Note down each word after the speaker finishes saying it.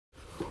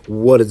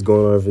What is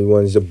going on,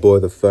 everyone? It's your boy,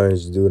 the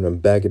Furniture Dude, and I'm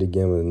back at it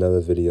again with another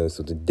video.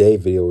 So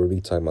today's video, we're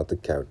be talking about the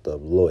character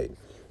of Lloyd.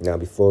 Now,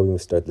 before we even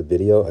start the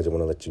video, I just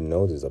want to let you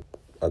know there's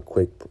a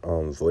quick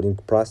voting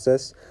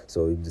process.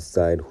 So you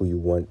decide who you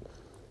want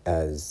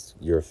as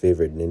your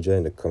favorite ninja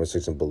in the comment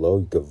section below.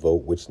 You can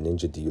vote which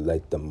ninja do you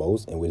like the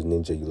most and which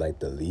ninja you like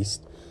the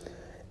least.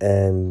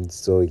 And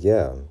so,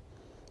 yeah.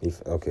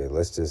 Okay,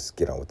 let's just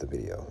get on with the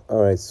video.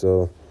 All right,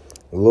 so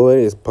Lloyd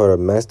is part of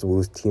Master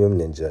Wu's team of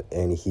ninja,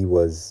 and he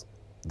was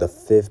the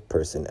 5th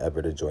person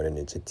ever to join a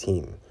ninja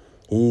team.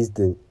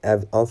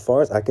 As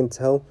far as I can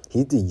tell,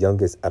 he's the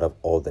youngest out of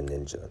all the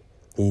ninja.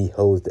 He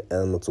holds the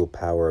elemental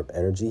power of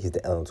energy. He's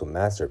the elemental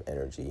master of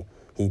energy.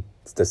 He's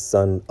the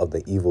son of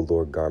the evil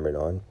Lord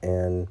Garmadon,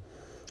 and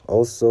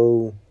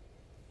also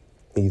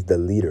he's the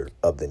leader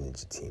of the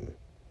ninja team.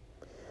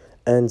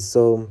 And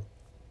so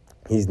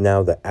he's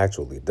now the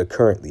actual leader, the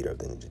current leader of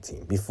the ninja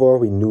team. Before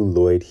we knew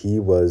Lloyd, he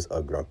was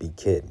a grumpy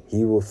kid.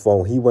 He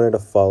wanted to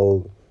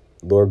follow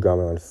Lord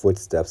Garmadon's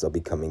footsteps of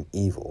becoming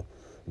evil.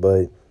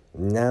 But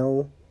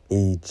now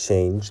he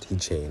changed.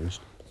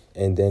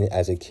 And then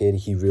as a kid,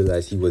 he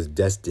realized he was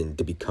destined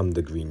to become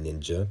the Green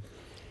Ninja.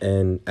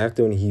 And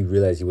after when he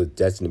realized he was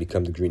destined to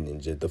become the Green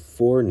Ninja, the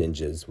 4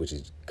 ninjas, which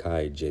is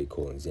Kai, Jay,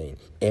 Cole, and Zane,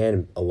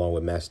 and along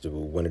with Master Wu,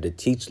 wanted to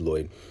teach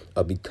Lloyd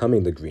of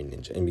becoming the Green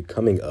Ninja and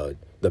becoming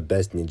the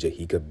best ninja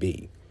he could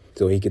be,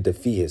 so he could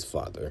defeat his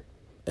father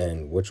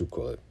and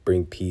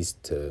bring peace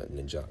to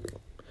Ninjago.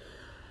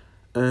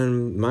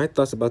 And my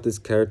thoughts about this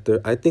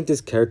character, I think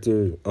this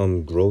character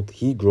growth,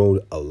 he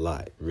grew a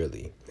lot,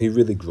 really. He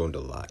really grown a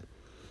lot.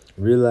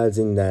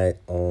 Realizing that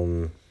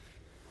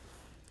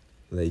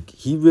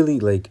he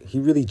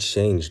really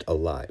changed a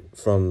lot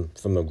from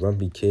a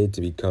grumpy kid to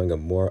becoming a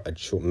more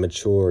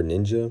mature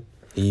ninja.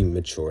 He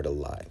matured a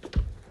lot.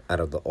 Out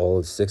of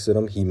all 6 of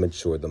them, he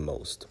matured the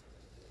most.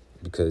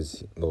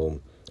 Because, well,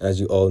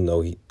 as you all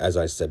know, as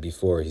I said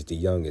before, he's the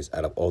youngest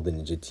out of all the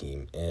ninja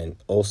team and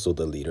also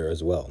the leader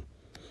as well.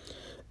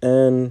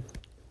 And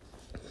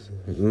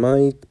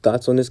my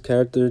thoughts on this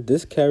character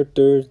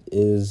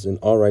is an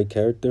alright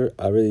character.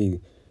 I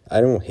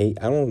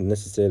don't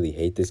necessarily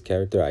hate this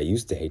character. I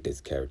used to hate this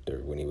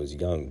character when he was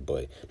young,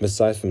 but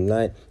besides from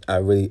that, I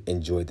really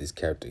enjoyed this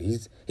character.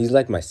 He's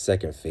like my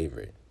second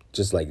favorite,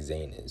 just like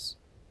Zane is.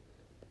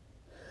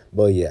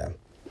 But yeah,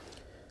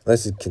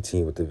 let's just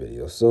continue with the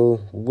video.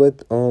 So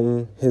with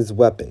his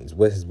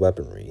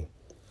weaponry,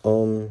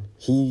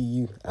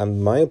 he,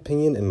 in my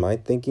opinion and my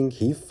thinking,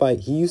 he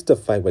used to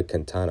fight with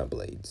katana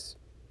blades.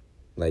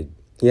 Like,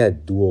 he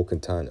had dual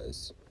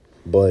katanas,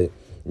 but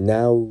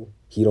now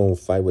he don't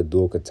fight with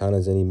dual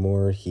katanas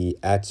anymore. He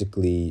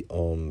actually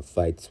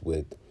fights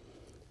with,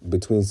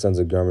 between Sons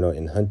of Garmadon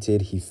and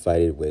Hunted, he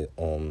fighted with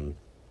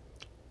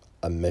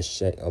a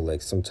machete, or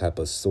like some type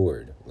of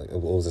sword. Like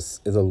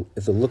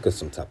it's a look of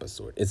some type of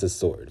sword. It's a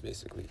sword,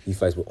 basically. He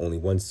fights with only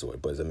one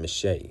sword, but it's a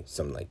machete,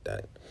 something like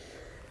that.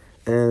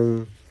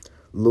 And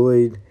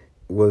Lloyd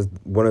was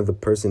one of the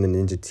person in the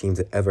ninja team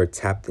that ever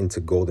tapped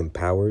into golden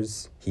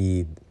powers.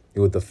 He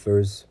was the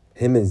first.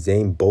 Him and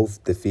Zane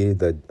both defeated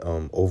the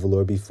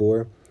Overlord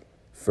before.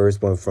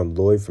 First one from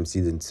Lloyd from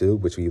season 2,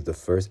 which we was the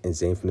first, and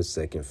Zane from the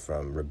second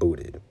from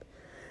Rebooted.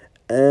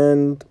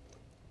 And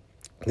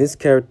this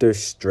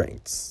character's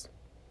strengths.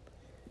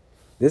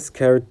 This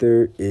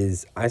character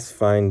is, I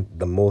find,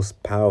 the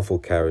most powerful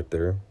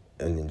character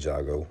in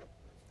Ninjago,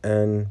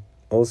 and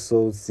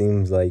also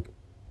seems like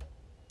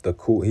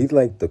he's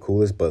like the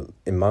coolest, but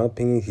in my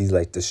opinion, he's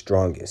like the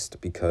strongest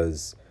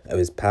because of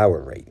his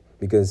power rate.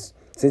 Because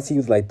since he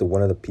was like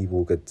one of the people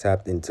who could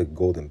tap into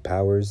golden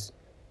powers,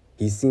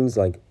 he seems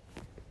like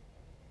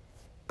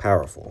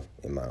powerful,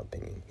 in my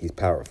opinion. He's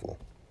powerful.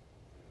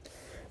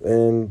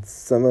 And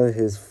some of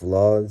his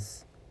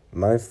flaws,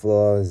 some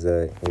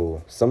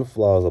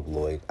flaws of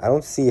Lloyd. I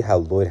don't see how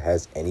Lloyd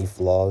has any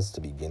flaws to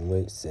begin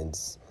with,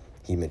 since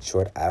he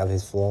matured out of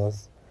his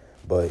flaws.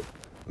 But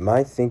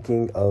my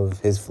thinking of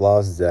his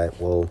flaws is that,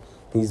 well,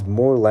 he's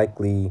more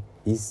likely,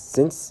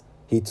 since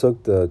he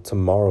took the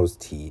Tomorrow's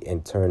Tea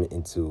and turned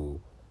into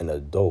an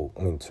adult,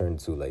 turned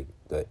to like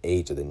the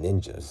age of the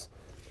ninjas,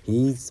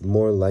 he's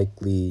more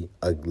likely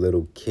a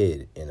little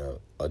kid in an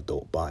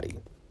adult body.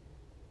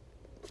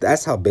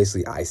 That's how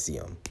basically I see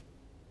him.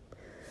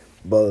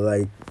 But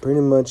like,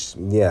 pretty much,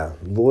 yeah,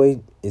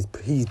 Lloyd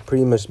he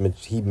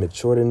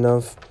matured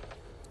enough,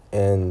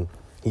 and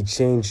he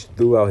changed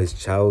throughout his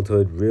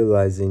childhood,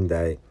 realizing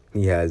that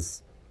he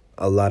has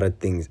a lot of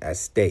things at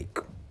stake.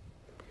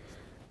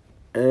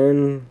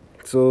 And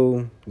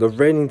so the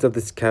ratings of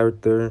this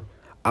character,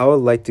 I would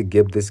like to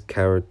give this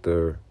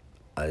character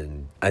a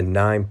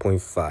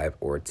 9.5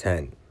 or a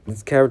 10.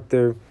 This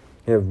character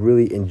I have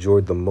really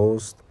enjoyed the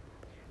most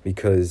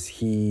because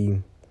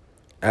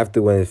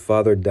after when his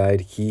father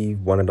died, he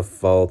wanted to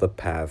follow the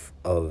path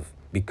of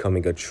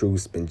becoming a true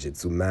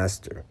Spinjitzu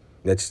master.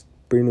 That's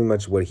pretty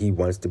much what he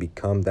wants to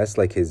become. That's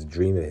like his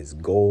dream and his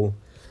goal.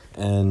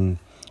 And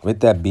with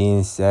that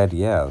being said,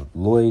 yeah,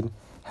 Lloyd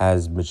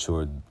has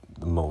matured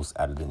the most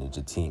out of the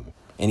ninja team.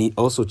 And he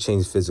also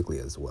changed physically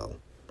as well.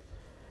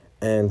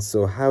 And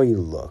so how he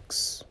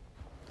looks.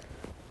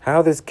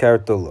 How this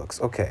character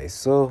looks. Okay,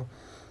 so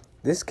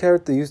this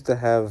character used to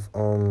have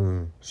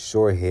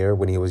short hair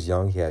when he was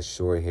young. He had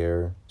short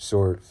hair,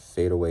 short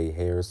fadeaway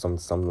hair,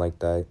 something like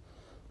that.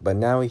 But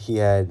now he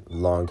had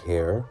long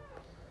hair.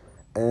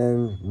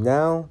 And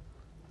now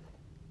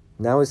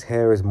his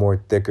hair is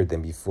more thicker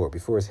than before.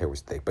 Before his hair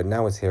was thick, but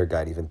now his hair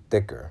got even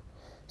thicker.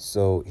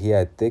 So he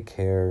had thick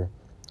hair.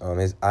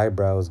 His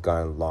eyebrows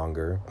gotten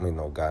longer. I mean,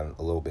 no, gotten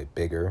a little bit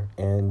bigger,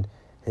 and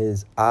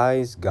his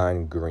eyes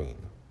gotten green.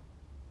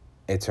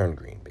 It turned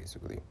green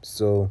basically.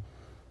 So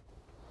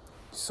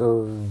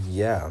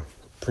yeah,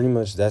 pretty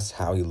much that's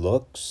how he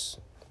looks.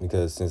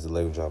 Because since the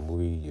Lego Drop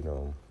movie,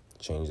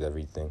 changed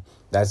everything.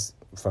 That's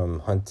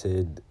from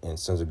Hunted and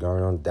Sons of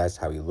Garnon. That's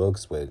how he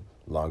looks with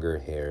longer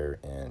hair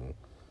and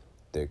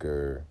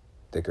thicker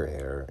thicker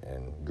hair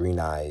and green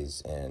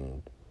eyes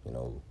and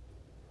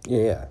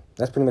yeah,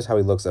 that's pretty much how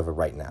he looks of it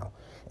right now.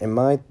 And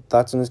my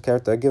thoughts on this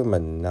character, I give him a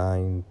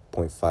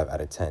 9.5 out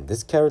of 10.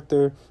 This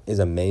character is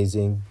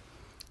amazing.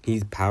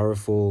 He's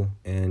powerful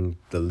and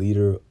the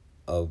leader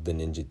of the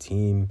ninja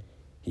team.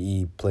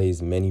 He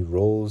plays many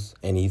roles,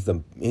 and he's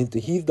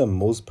the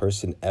most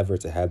person ever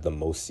to have the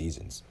most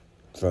seasons,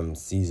 from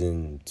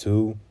season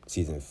 2,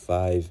 season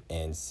 5,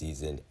 and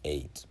season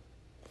 8.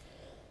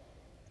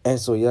 And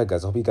so yeah,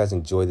 guys, I hope you guys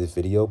enjoyed this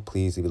video.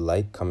 Please leave a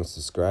like, comment,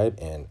 subscribe,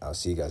 and I'll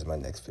see you guys in my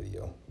next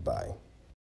video. Bye.